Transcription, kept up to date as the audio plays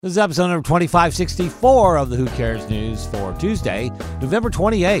This is episode number 2564 of the Who Cares News for Tuesday, November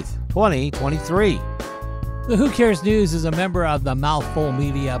 28th, 2023. The Who Cares News is a member of the Mouthful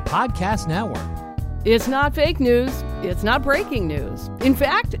Media Podcast Network. It's not fake news. It's not breaking news. In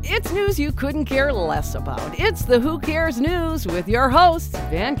fact, it's news you couldn't care less about. It's the Who Cares News with your hosts,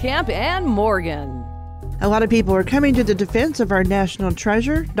 Van Camp and Morgan. A lot of people are coming to the defense of our national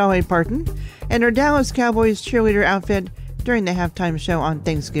treasure, Dolly Parton, and her Dallas Cowboys cheerleader outfit during the halftime show on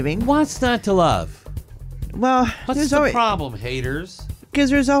Thanksgiving. What's not to love? Well, what's the problem, haters?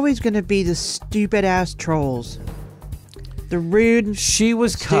 Because there's always going to be the stupid-ass trolls. The rude, she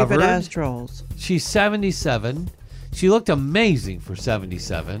was covered. Stupid-ass trolls. She's 77. She looked amazing for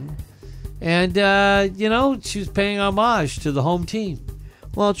 77. And, she was paying homage to the home team.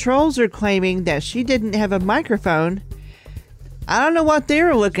 Well, trolls are claiming that she didn't have a microphone. I don't know what they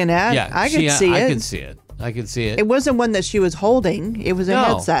were looking at. Yeah, I could see it. I could see it. It wasn't one that she was holding. It was a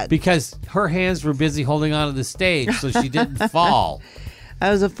headset. Because her hands were busy holding onto the stage, so she didn't fall. It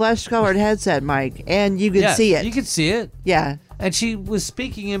was a flesh-colored headset, Mike, and you could see it. You could see it. Yeah. And she was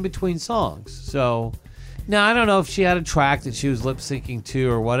speaking in between songs. So, now I don't know if she had a track that she was lip-syncing to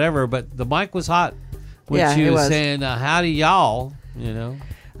or whatever, but the mic was hot when she was saying, howdy y'all,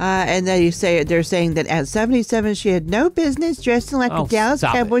 And then they're saying that at 77, she had no business dressing like a Dallas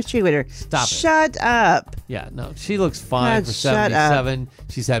Cowboys cheerleader. Shut up. Yeah, no, she looks fine for 77.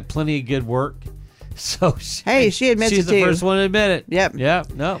 She's had plenty of good work. So she admits it too. She's the first one to admit it.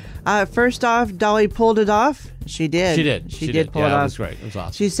 Yep. No. First off, Dolly pulled it off. She did. She did pull it off. It was great. It was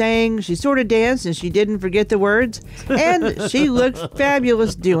awesome. She sang, she sort of danced, and she didn't forget the words. And she looked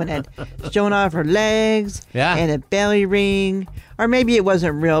fabulous doing it. Showing off her legs and a belly ring. Or maybe it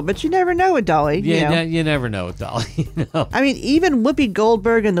wasn't real, but you never know with Dolly. You never know with Dolly. I mean, even Whoopi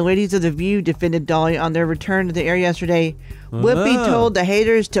Goldberg and the ladies of The View defended Dolly on their return to the air yesterday. Whoopi told the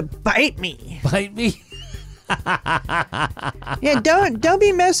haters to bite me. Bite me? Yeah, don't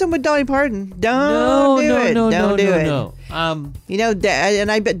be messing with Dolly Parton. Don't do it. Don't do it. No.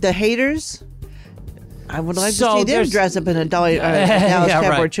 And I bet the haters, I would like to see them dress up in a Dallas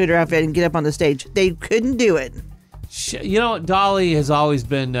Cowboy cheerleader outfit and get up on the stage. They couldn't do it. Dolly has always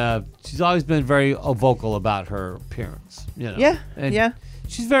been she's always been very vocal about her appearance. Yeah.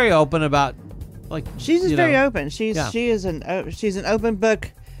 She's very open about she's very open. She is an open book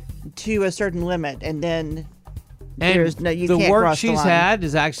to a certain limit, and then the work she's had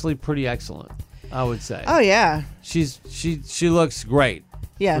is actually pretty excellent, I would say. Oh yeah, she looks great.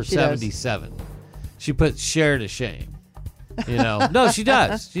 Yeah, for 77. She puts Cher to shame. No, she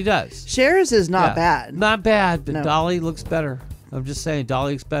does. She does. Cher's is not bad. Not bad, but Dolly looks better. I'm just saying,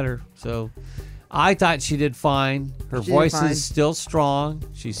 Dolly looks better. So I thought she did fine. Her voice is still strong.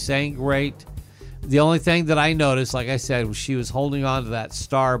 She sang great. The only thing that I noticed, like I said, was she was holding on to that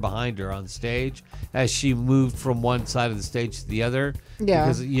star behind her on stage as she moved from one side of the stage to the other. Yeah.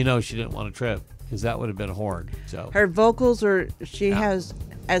 Because, she didn't want to trip, because that would have been horrid. So her vocals has...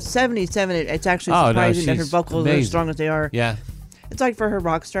 At 77, it's actually surprising that her vocals are as strong as they are. Yeah. It's like for her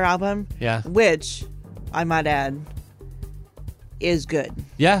Rockstar album. Yeah. Which, I might add, is good.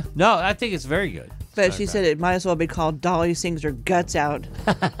 Yeah. No, I think it's very good. But she said it might as well be called Dolly Sings Her Guts Out.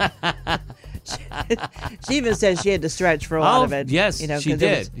 She even said she had to stretch for a lot of it. Yes, she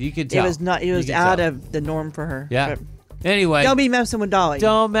did. You could tell. It was out of the norm for her. Yeah. But anyway, don't be messing with Dolly.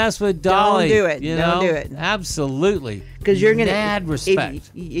 Don't mess with Dolly. Don't do it. Don't do it. Absolutely. Because you're gonna mad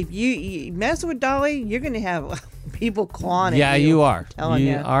respect. If you mess with Dolly, you're gonna have people clawing at you. Yeah, you are.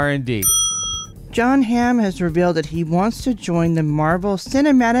 You are indeed. Jon Hamm has revealed that he wants to join the Marvel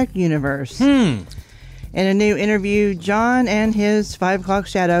Cinematic Universe. In a new interview, Jon and his 5 o'clock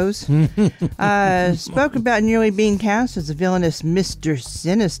shadows spoke about nearly being cast as the villainous Mr.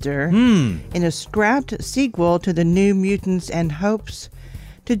 Sinister in a scrapped sequel to the New Mutants and hopes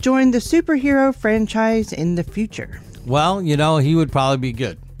to join the superhero franchise in the future. Well, he would probably be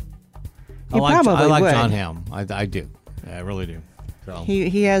good. I like Jon Hamm. I do. Yeah, I really do. So.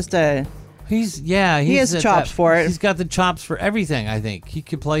 He has the... He has chops for it. He's got the chops for everything, I think. He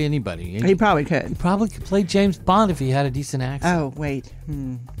could play anybody. He probably could. He probably could play James Bond if he had a decent accent. Oh, wait.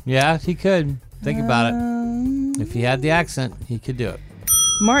 Yeah, he could. Think about it. If he had the accent, he could do it.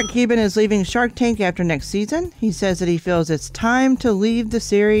 Mark Cuban is leaving Shark Tank after next season. He says that he feels it's time to leave the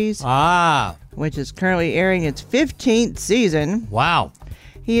series, which is currently airing its 15th season. Wow.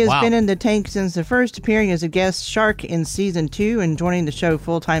 He has been in the tank since the first appearing as a guest shark in season 2 and joining the show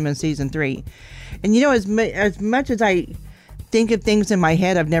full-time in season 3. And as much as I think of things in my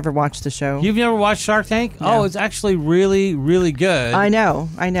head. I've never watched the show. You've never watched Shark Tank? No. Oh, it's actually really, really good. I know.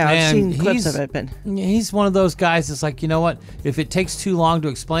 I've And seen clips of it, but he's one of those guys that's like, you know what? If it takes too long to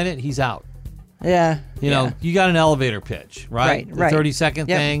explain it, he's out. yeah. You know, you got an elevator pitch, right? Right, right. The 30-second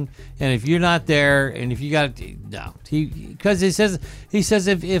Yep. thing, and if you're not there, and if you got no, because he says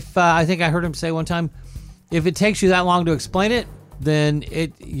if I think I heard him say one time, if it takes you that long to explain it, then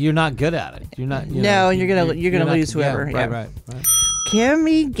you're not good at it. You're not. You know, you're gonna not- lose whoever. Yeah, Yeah. Right.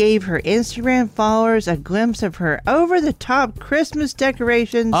 Kimmy gave her Instagram followers a glimpse of her over-the-top Christmas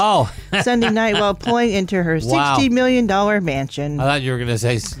decorations Oh, Sunday night while pulling into her Wow. $60 million mansion. I thought you were going to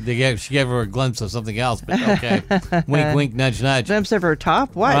say she gave her a glimpse of something else, but okay. Wink, wink, nudge, nudge. Glimpse of her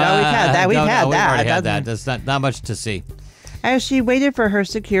top? What? No, we've had that. We've No, had we've that. already had that. That's not much to see. As she waited for her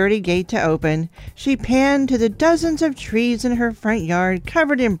security gate to open, she panned to the dozens of trees in her front yard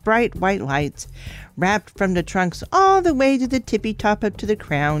covered in bright white lights, wrapped from the trunks all the way to the tippy top up to the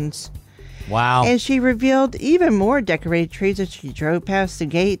crowns. Wow. And she revealed even more decorated trees as she drove past the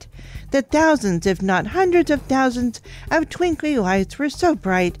gate. The thousands, if not hundreds of thousands, of twinkly lights were so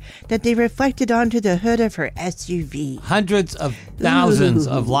bright that they reflected onto the hood of her SUV. Hundreds of thousands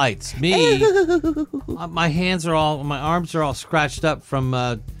of lights. Me, my arms are all scratched up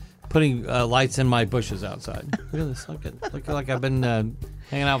from putting lights in my bushes outside. Look at this. Look like I've been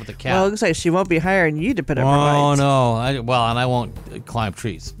hanging out with the cat. Well, it looks like she won't be hiring you to put up her Oh lights. no! And I won't climb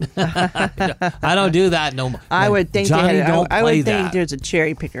trees. I don't do that no more. I would think Johnny, they had, don't I play would think that. there's a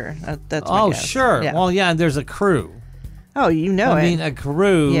cherry picker. That's my Oh guess. sure. Yeah. Well, yeah. And there's a crew. Oh, you know I it. mean, a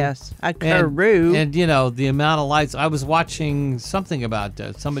crew. Yes, a crew. And you know the amount of lights. I was watching something about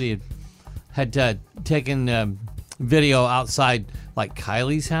somebody had taken video outside like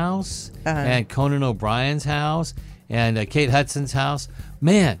Kylie's house and Conan O'Brien's house and Kate Hudson's house.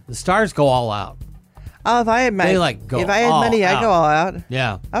 Man, the stars go all out. Oh, if I had money, They, like, go if I had all money, I'd out. go all out.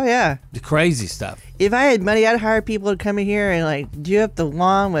 Yeah, Oh yeah. the crazy stuff. If I had money, I'd hire people to come in here and like do up the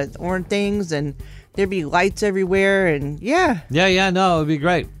lawn with orange things, and there'd be lights everywhere, and yeah. Yeah. No, it'd be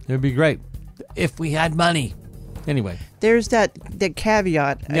great. It'd be great if we had money. Anyway, There's that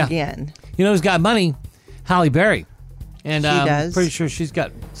caveat Yeah. again. you know who's got money? Halle Berry. And She I'm does. pretty sure she's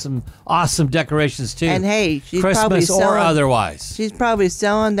got some awesome decorations too. And hey, she's probably Christmas or selling. otherwise. She's probably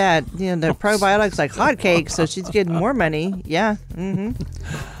selling that, the probiotics like hotcakes, so she's getting more money. Yeah.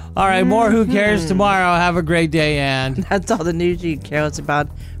 All right, more Who Cares tomorrow. Have a great day, and That's all the news you care about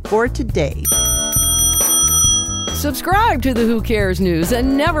for today. Subscribe to the Who Cares News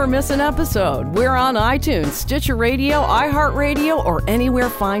and never miss an episode. We're on iTunes, Stitcher Radio, iHeartRadio, or anywhere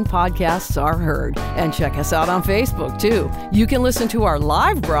fine podcasts are heard. And check us out on Facebook, too. You can listen to our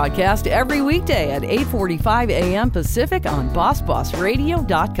live broadcast every weekday at 8:45 a.m. Pacific on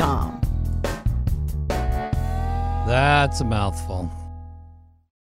BossBossRadio.com. that's a mouthful.